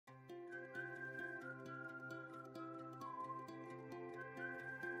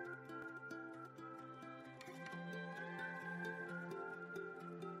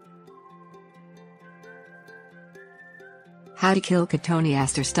How to kill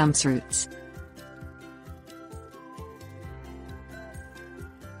Cotoneaster Stumps Roots.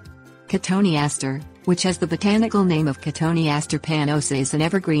 Cotoneaster, which has the botanical name of Contoneaster pannosa, is an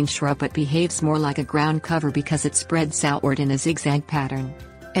evergreen shrub but behaves more like a ground cover because it spreads outward in a zigzag pattern.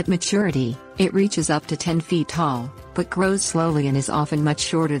 At maturity, it reaches up to 10 feet tall, but grows slowly and is often much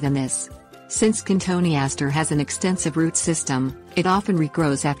shorter than this. Since Contoneaster has an extensive root system, it often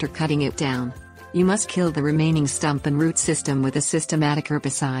regrows after cutting it down. You must kill the remaining stump and root system with a systematic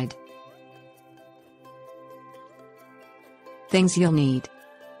herbicide. Things you'll need: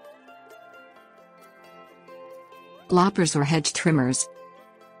 loppers or hedge trimmers,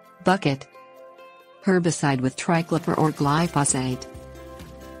 bucket, herbicide with triclopyr or glyphosate,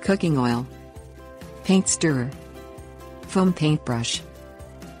 cooking oil, paint stirrer, foam paintbrush.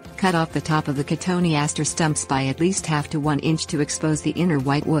 Cut off the top of the Cotoneaster stumps by at least half to 1 inch to expose the inner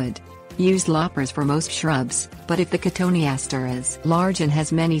white wood. Use loppers for most shrubs, but if the Cotoneaster is large and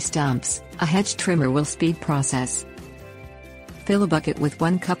has many stumps, a hedge trimmer will speed process. Fill a bucket with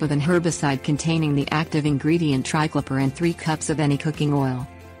 1 cup of an herbicide containing the active ingredient triclopyr and 3 cups of any cooking oil.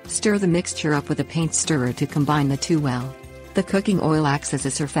 Stir the mixture up with a paint stirrer to combine the two well. The cooking oil acts as a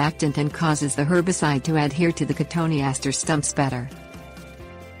surfactant and causes the herbicide to adhere to the Cotoneaster stumps better.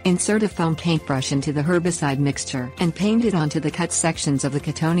 Insert a foam paintbrush into the herbicide mixture and paint it onto the cut sections of the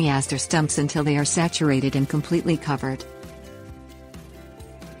Cotoneaster stumps until they are saturated and completely covered.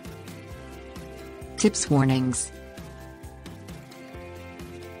 Tips: warnings.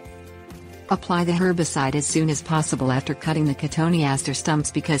 Apply the herbicide as soon as possible after cutting the Cotoneaster stumps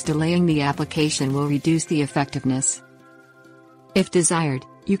because delaying the application will reduce the effectiveness. If desired,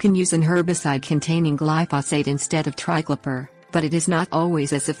 you can use an herbicide containing glyphosate instead of triclopyr, but it is not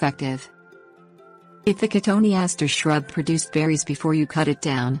always as effective. If the Cotoneaster shrub produced berries before you cut it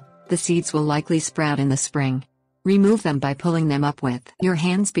down, the seeds will likely sprout in the spring. Remove them by pulling them up with your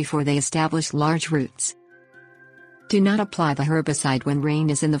hands before they establish large roots. Do not apply the herbicide when rain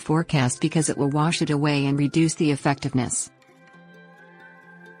is in the forecast because it will wash it away and reduce the effectiveness.